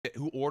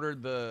who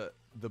ordered the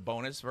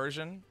bonus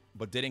version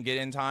but didn't get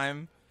in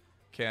time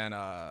can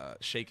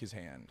shake his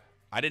hand.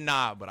 I did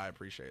not, but I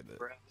appreciate it.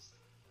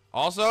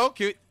 Also,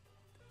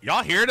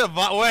 y'all hear the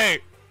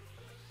wait.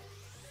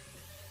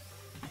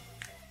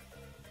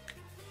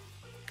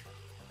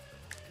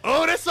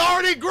 Oh, that's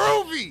already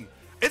groovy.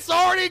 It's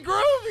already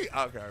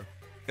groovy. Okay.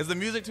 Is the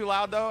music too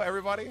loud though,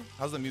 everybody?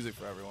 How's the music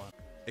for everyone?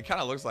 It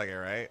kind of looks like it,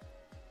 right?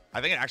 I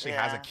think it actually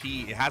has a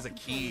key. It has a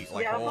key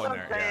like hole in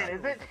there. Yeah.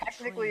 Is it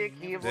technically a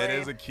key blade? It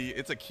is a key.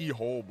 It's a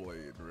keyhole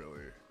blade,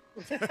 really.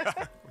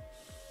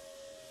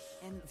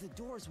 And the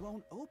doors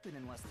won't open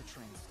unless the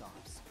train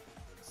stops.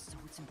 So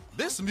it's impossible.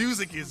 This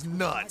music is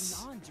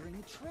nuts. On during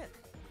a trip.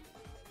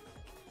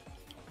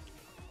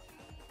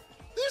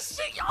 This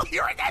shit, y'all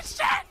hearing that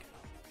shit?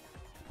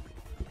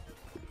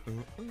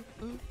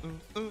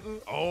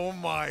 Oh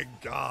my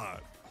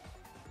god.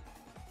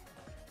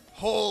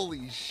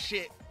 Holy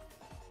shit.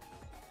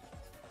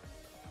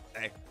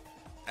 Hey,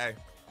 hey,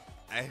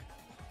 hey,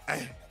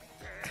 hey,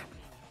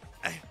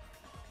 hey,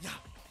 yeah,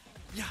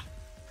 yeah,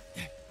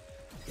 yeah,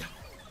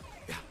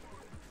 yeah,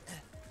 yeah.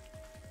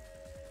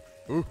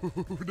 Ooh,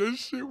 that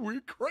shit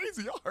went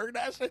crazy. Y'all heard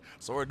that shit?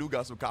 Sora do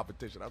got some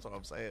competition. That's what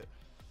I'm saying.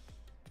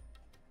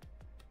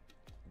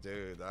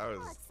 Dude, that was...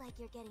 Looks like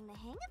you're getting the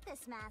hang of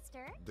this,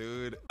 Master.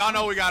 Dude. I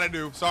know what we gotta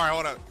do. Sorry,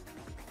 hold up.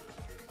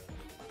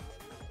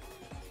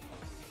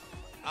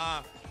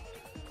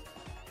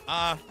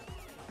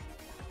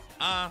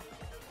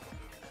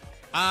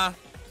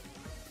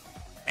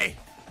 Hey.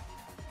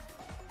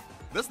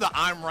 This is the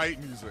I'm right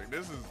music.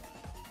 This is...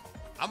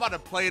 I'm about to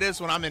play this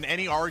when I'm in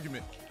any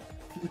argument.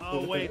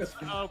 Oh, wait.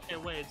 Okay,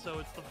 wait. So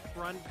it's the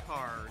front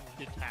car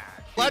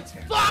detached. Let's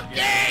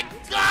fucking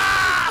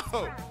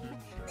go!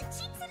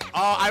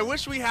 Oh, I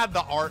wish we had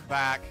the art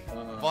back,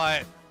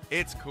 but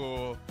it's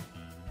cool.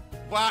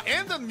 Wow,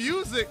 and the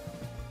music.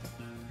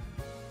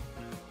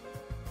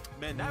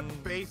 Man, that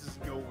bass is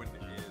going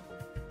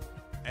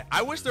in.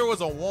 I wish there was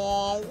a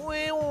wah,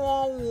 wah,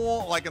 wah,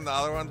 wah, like in the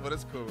other ones, but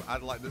it's cool.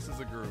 This is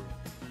a groove.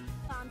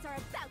 Bombs are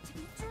about to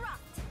be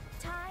dropped.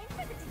 Time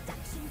for the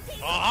deduction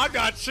game. Oh, I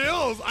got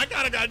chills. I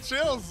kinda got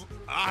chills.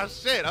 Ah,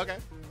 shit. Okay.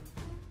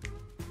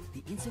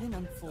 The incident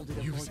unfolded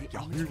aboard the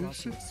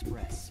Amaterasu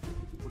Express,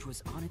 which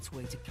was on its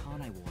way to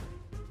Kanaiwar.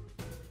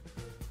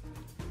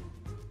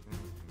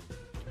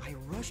 I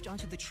rushed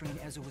onto the train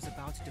as it was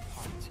about to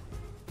depart.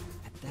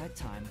 At that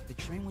time, the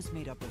train was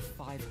made up of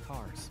 5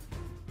 cars.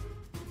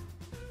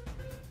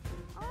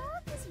 Oh,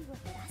 because you were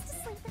fast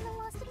asleep in the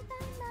Lost and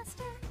Found,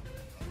 Master.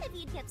 If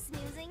you'd kept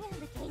snoozing,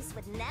 the case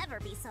would never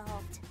be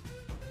solved.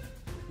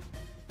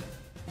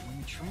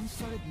 When the train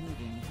started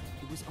moving,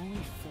 it was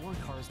only 4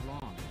 cars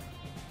long.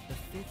 The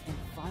 5th and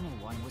final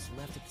one was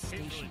left at the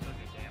station.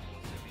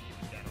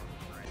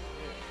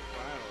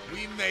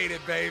 We made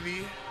it,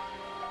 baby.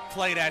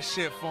 Play that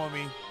shit for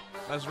me.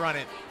 Let's run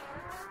it.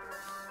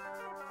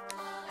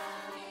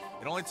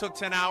 It only took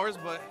 10 hours,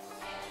 but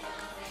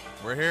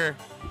we're here.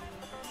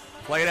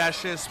 Play that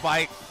shit,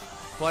 Spike.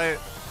 Play it.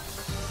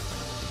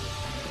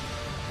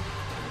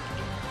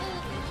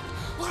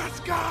 Let's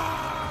go!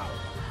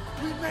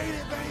 We made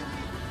it, baby.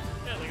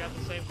 Yeah, they got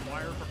the same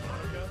wire from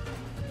Monaco.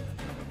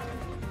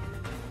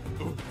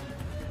 Ooh.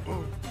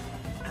 Ooh.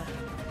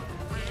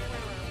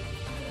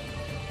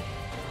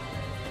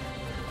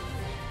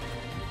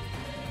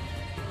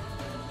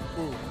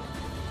 Ooh.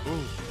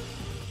 Ooh.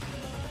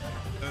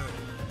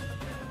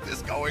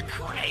 This going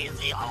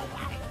crazy. Oh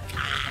my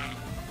god.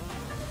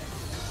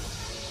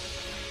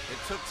 It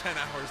took 10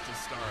 hours to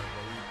start,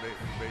 but we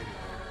made it.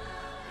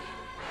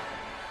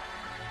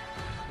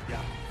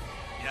 Yeah.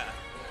 Yeah.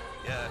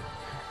 Yeah.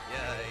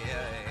 Yeah.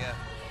 Yeah. Yeah.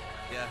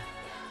 Yeah.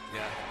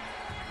 Yeah.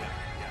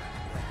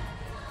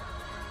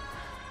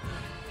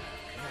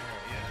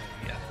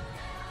 Yeah.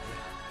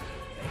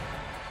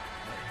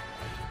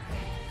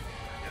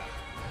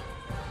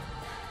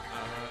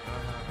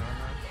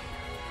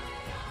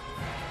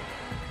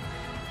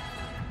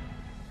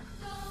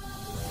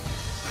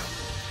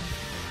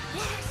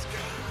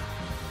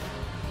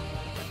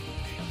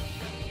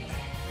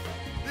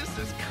 This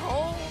is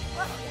cold.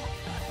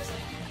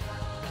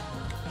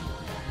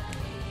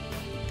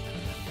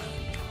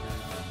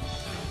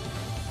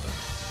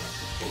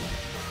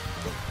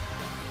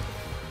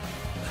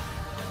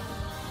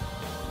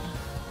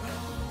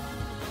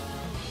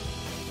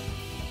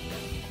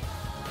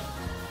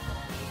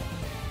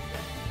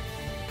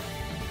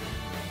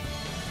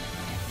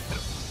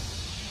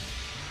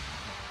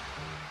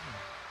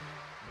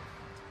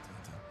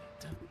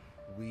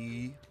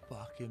 We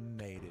fucking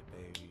made it,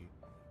 baby.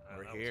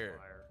 We're here.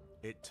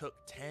 It took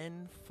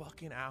 10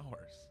 fucking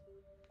hours,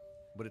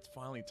 but it's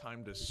finally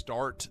time to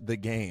start the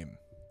game.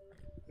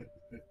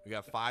 We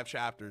got 5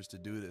 chapters to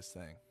do this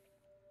thing,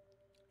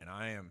 and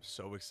I am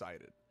so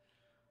excited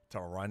to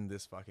run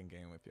this fucking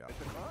game with y'all.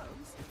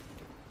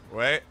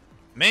 Wait,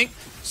 Mink,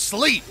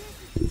 sleep.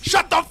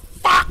 Shut the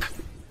fuck.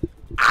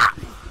 Ah!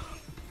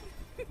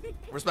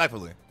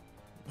 Respectfully.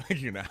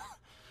 You know.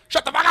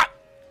 Shut the fuck up.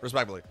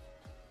 Respectfully.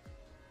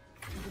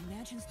 In the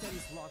Mansion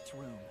Study's locked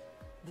room,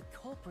 The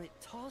culprit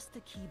tossed the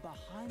key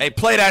behind. Hey,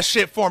 play that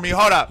shit for me.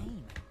 Hold up.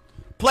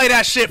 Play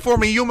that shit for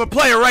me. Yuma,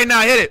 play it right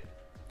now. Hit it.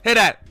 Hit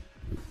that.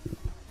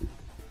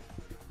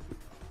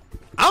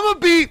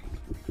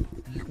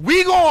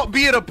 We gonna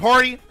be at a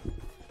party,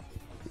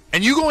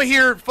 and you gonna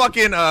hear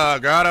fucking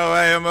got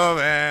away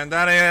moving, and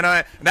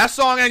that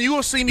song, and you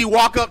will see me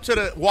walk up to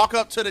the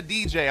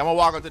DJ. I'm gonna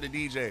walk up to the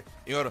DJ.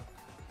 You know,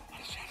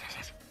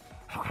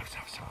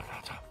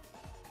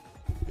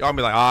 y'all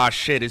be like, ah,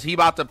 shit, is he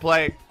about to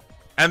play?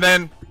 And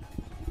then,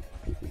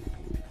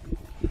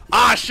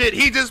 ah, shit,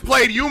 he just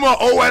played Yuma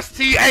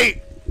OST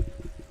 8.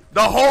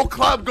 The whole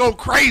club go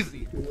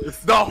crazy.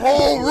 The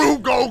whole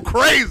room go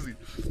crazy.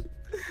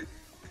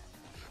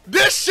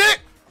 This shit,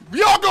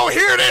 y'all gonna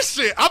hear this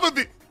shit.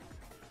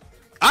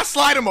 I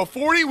slide him a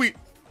 40 week.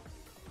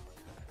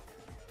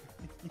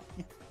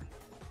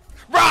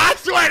 Bro, I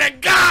swear to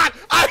God.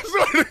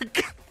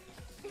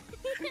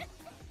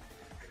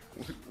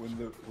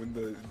 When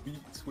the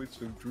beat switch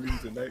from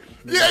Dreams and Night.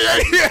 Yeah.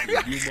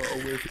 Yuma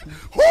OST.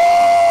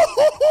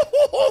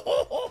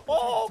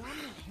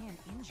 Hand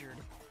injured,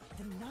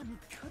 the nun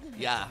couldn't have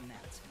Yeah. done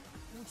that,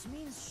 which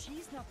means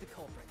she's not the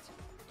culprit.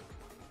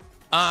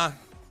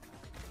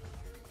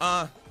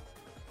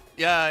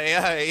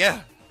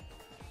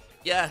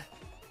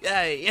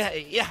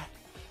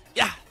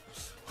 Yeah.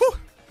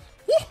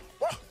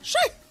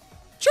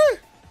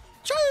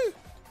 Chee.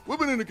 We've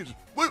been in the kitchen.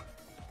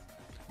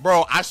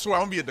 Bro, I swear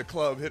I'm gonna be at the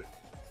club. Hit it.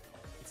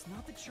 It's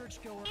not the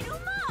churchgoer.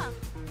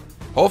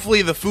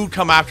 Hopefully the food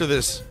come after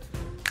this.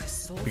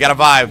 We got a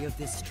vibe. Of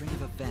this string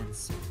of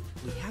events,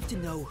 we have to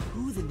know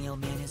who the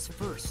mailman is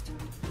first.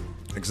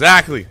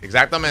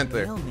 Exactamente.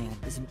 The mailman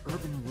is an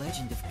urban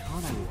legend of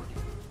Concord.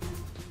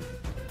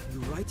 You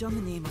write down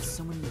the name of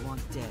someone you want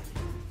dead,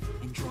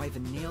 and drive a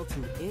nail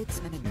through it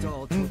and a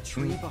doll to a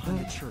tree behind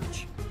the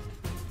church.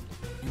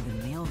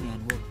 And the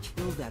mailman will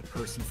kill that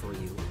person for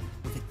you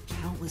with a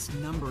countless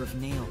number of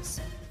nails.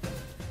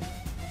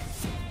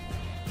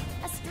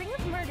 A string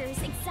of murders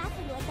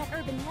exactly like that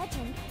urban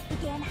legend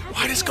began half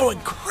Why a is year going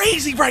ago.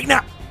 crazy right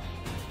now?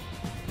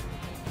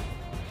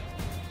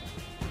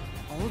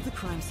 All of the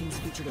crime scenes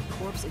featured a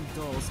corpse and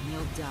dolls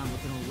nailed down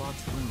within a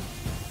locked room.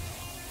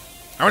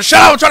 I'm gonna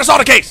shut up and try to solve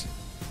the case.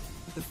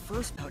 The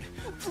first out.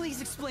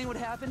 Please explain what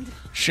happened.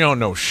 She don't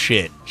know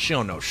shit.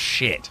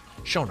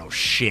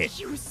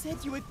 You said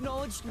you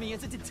acknowledged me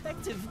as a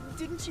detective,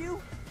 didn't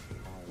you?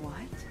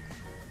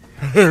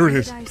 What? There it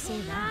is. Did I say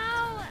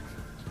that?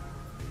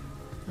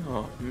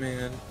 Oh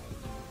man.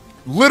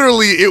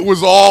 Literally, it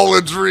was all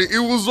a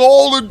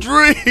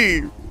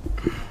dream.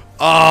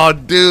 Oh,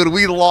 dude,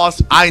 we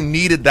lost. I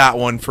needed that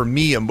one for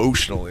me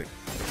emotionally.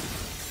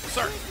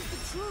 Sir,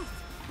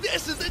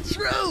 this is the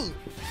truth.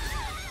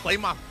 Play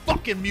my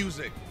fucking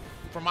music.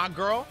 For my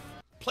girl,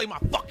 play my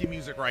fucking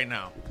music right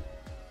now.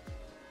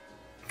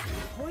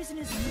 Poison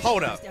is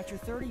Hold up. neutralized after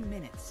 30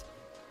 minutes,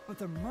 but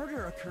the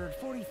murder occurred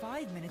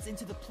 45 minutes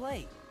into the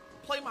play.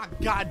 Play my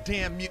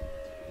goddamn music.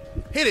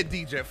 Hit it,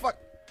 DJ. Fuck.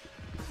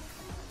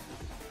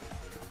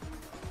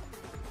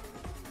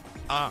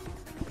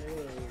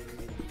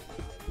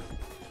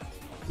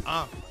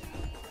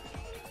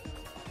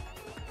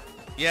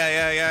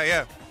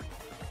 Yeah.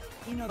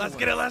 In other Let's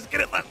get it. words,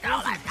 Poison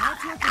had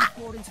to have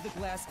been poured into the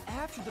glass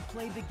after the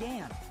play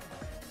began.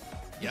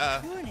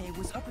 Yeah. Kurine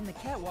was up in the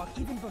catwalk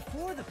even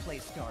before the play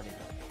started.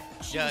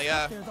 She Yeah, was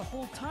yeah. up there the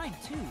whole time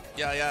too.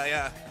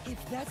 Yeah.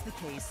 If that's the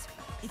case,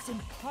 it's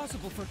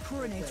impossible for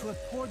Kurine to have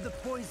poured the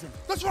poison.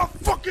 That's what I'm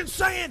fucking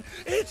saying.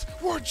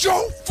 We're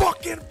Joe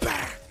fucking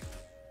back.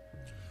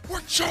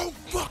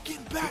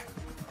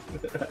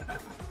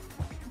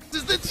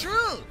 This is the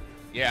truth.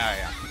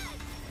 Yeah.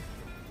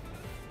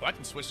 Well, I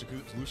can switch to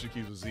Lucia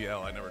Keys with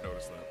ZL. I never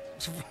noticed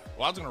that.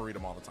 Well, I was gonna read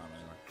them all the time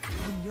anyway.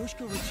 When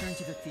Yoshiko returned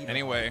to the theater,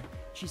 Anyway,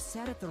 she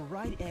sat at the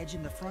right edge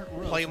in the front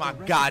row. play for my the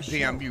rest of the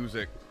goddamn show.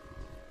 music.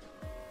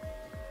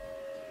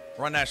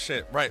 Run that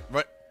shit. Right.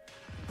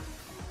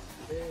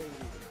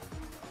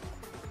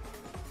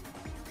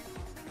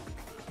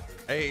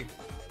 Hey.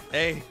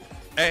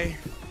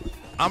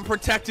 I'm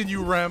protecting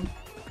you, Rem.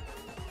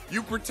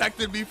 You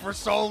protected me for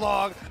so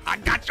long. I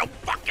got your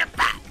fucking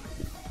back.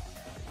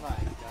 My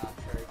God,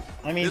 Kurt.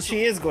 I mean, This-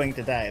 she is going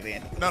to die at the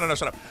end of this. No,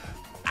 shut up.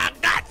 I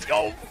got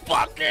your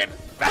fucking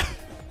back.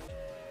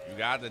 You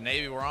got the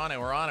Navy. We're on it.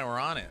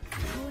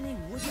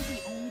 Kurine wasn't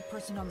the only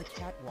person on the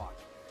catwalk.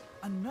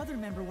 Another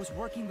member was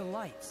working the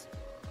lights.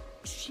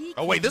 She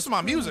Oh, wait, this is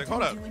my Kurine music.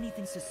 Hold didn't up. do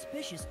anything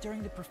suspicious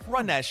during the performance.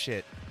 Run that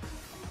shit.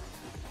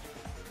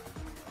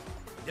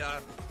 Yeah.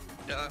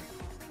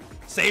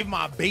 Save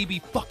my baby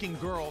fucking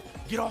girl.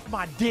 Get off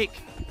my dick.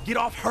 Get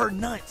off her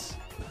nuts.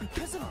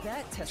 Because of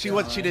that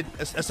testimony, She did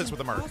assist with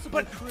the murder. impossible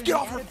But Kurine get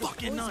off her added the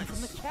fucking poison nuts.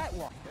 From the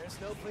catwalk. There's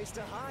no place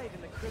to hide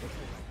in the critical.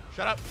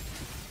 Shut up.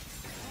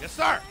 Yes,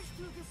 sir.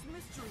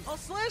 I'll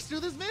slash through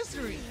this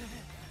mystery.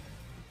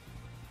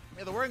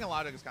 Yeah, the wording and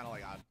logic is kind of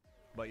like odd.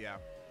 But yeah,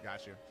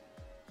 got you.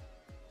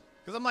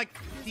 Because I'm like,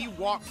 he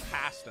walked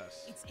past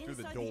us It's through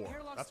the inside door.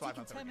 airlock That's why I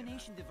thought they were getting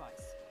decontamination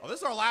device. Oh, this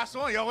is our last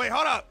one. Yo, wait,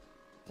 hold up.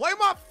 Play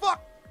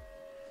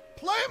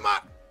my.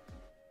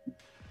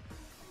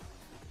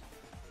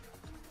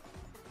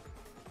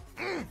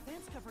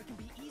 cover can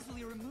be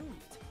easily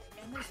removed,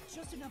 and there's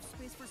just enough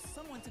space for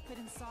someone to fit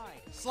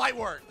inside. Slight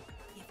work.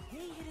 If they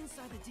hid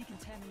inside the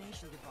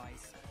decontamination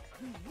device,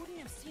 we wouldn't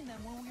have seen them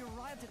when we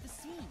arrived at the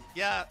scene.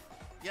 Yeah.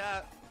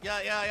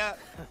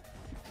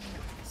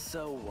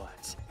 So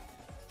what?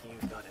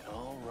 You got it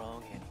all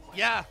wrong anyway.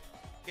 Yeah.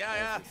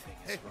 Everything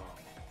is wrong.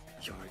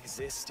 Your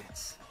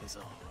existence is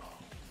all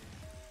wrong.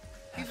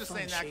 He's just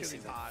saying that because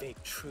he's hot. The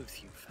fake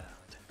truth you found.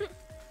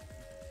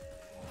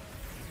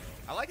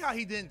 I like how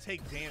he didn't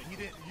take damage. He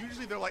didn't.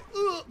 Usually they're like,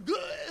 ugh,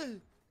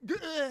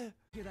 Figure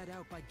that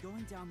out by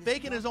going down this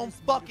faking his own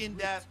fucking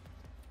death.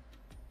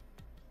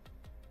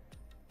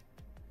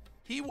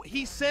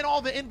 He sent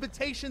all the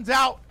invitations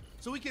out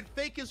so he could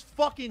fake his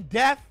fucking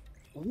death.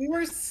 We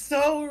were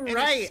so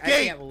right. Escape.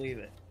 I can't believe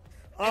it.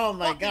 Oh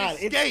my god,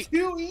 escape. it's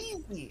too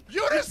easy.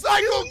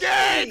 Unicycle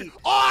gang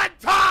on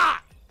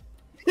top.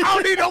 I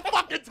don't need no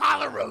fucking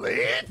Tyler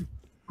relief.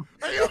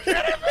 Are you kidding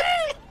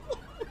me?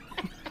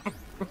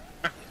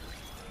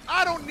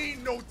 I don't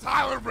need no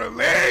Tyler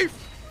relief.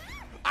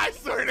 I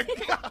swear to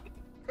God.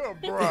 Oh,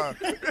 bruh.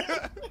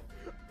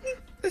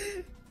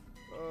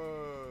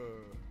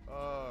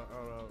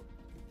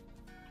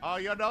 Oh,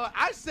 you know,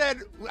 I said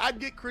I'd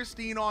get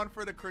Christine on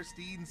for the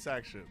Christine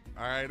section.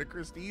 All right, the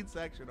Christine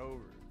section over.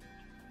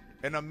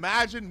 And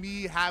imagine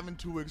me having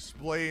to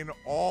explain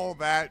all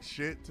that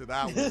shit to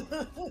that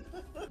woman.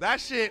 That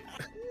shit,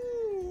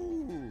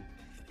 ooh,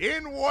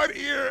 in one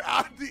ear,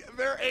 out the,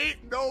 there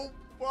ain't no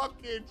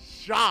fucking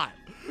shot.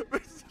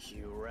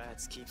 You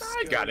rats keep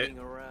I got it. skirting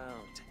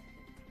around.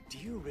 Do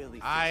you really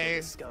think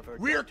you'll discover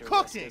we're Dr.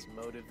 cooking. Wesley's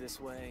motive this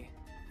way?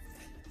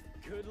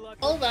 Good luck.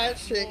 All that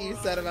shit you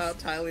said about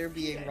Tyler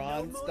being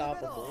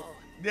non-stoppable.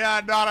 Yeah,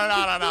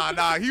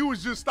 no. He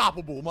was just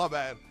stoppable. My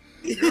bad.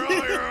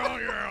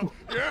 Yeah.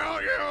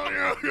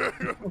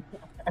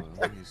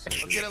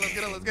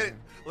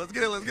 Let's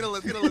get it.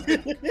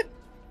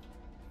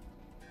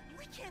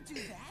 We can't do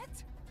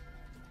that.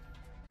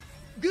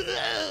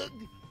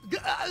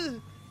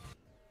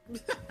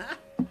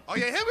 Oh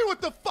yeah, hit me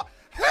with the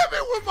hit me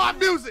with my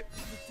music.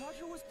 The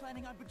Dodger was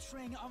planning on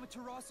betraying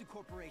Amaterasu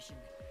Corporation.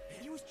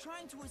 He was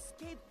trying to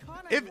escape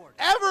Conai If Ward.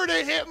 ever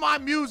they hit my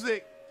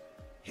music,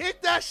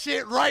 hit that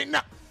shit right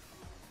now.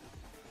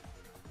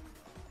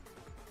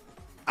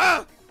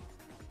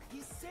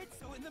 He said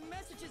so in the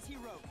messages he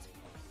wrote.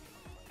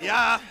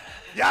 Yeah.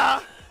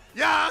 Little.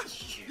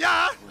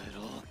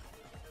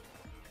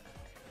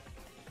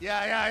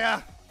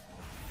 Yeah.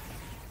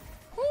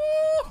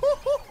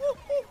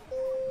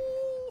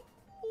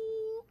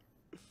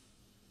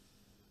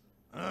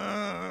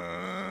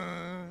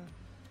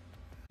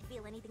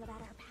 Feel anything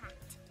about our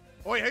pact?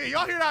 Oh, hey,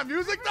 y'all hear that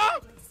music though?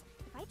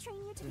 If I train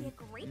you to be a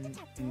great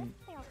detective,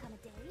 there'll come a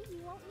day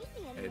you won't need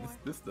me Hey, anymore.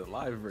 this is the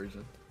live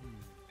version.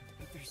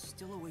 But there's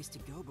still a ways to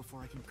go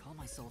before I can call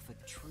myself a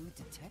true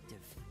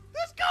detective.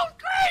 This goes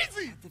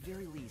crazy. At the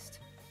very least,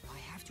 I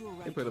have to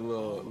arrive. They put a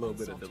little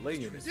bit of delay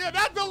in it. Yeah,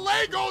 that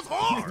delay goes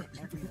hard.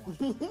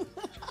 Everyone.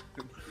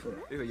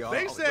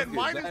 They said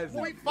minus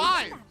 0.5.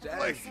 Like,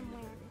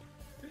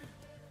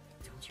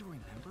 Don't you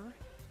remember?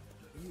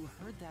 You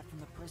heard that from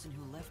the person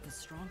who left the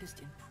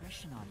strongest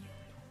impression on you.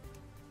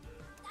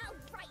 Oh,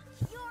 right,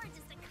 you're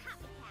just a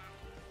copycat.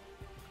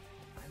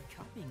 I'm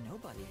copying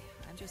nobody.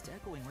 I'm just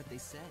echoing what they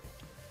said.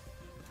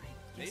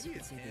 I guess you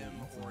could say they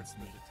influenced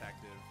me.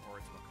 detective, or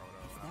it's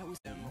Makoto. If that was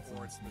the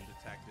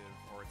detective,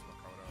 or it's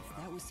Makoto. If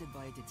that was said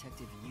by a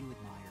detective you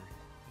admire,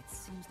 it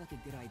seems like a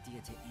good idea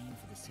to aim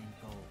for the same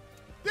goal.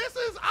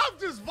 I'm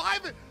just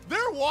vibing.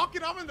 They're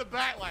walking, I'm in the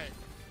back like,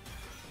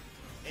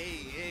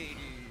 hey.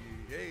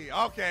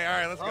 Okay, all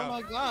right, let's go. Oh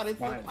my god, it's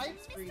the pipe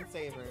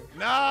screensaver.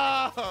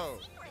 No.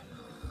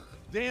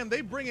 Damn,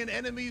 they bring in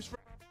enemies from.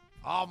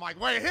 Oh my,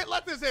 wait,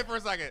 let this hit for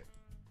a second.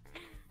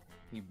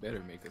 He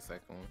better make a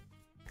second one.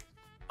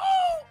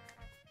 Oh!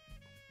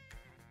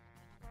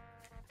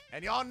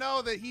 And y'all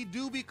know that he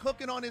do be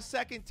cooking on his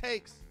second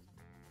takes.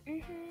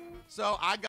 So I got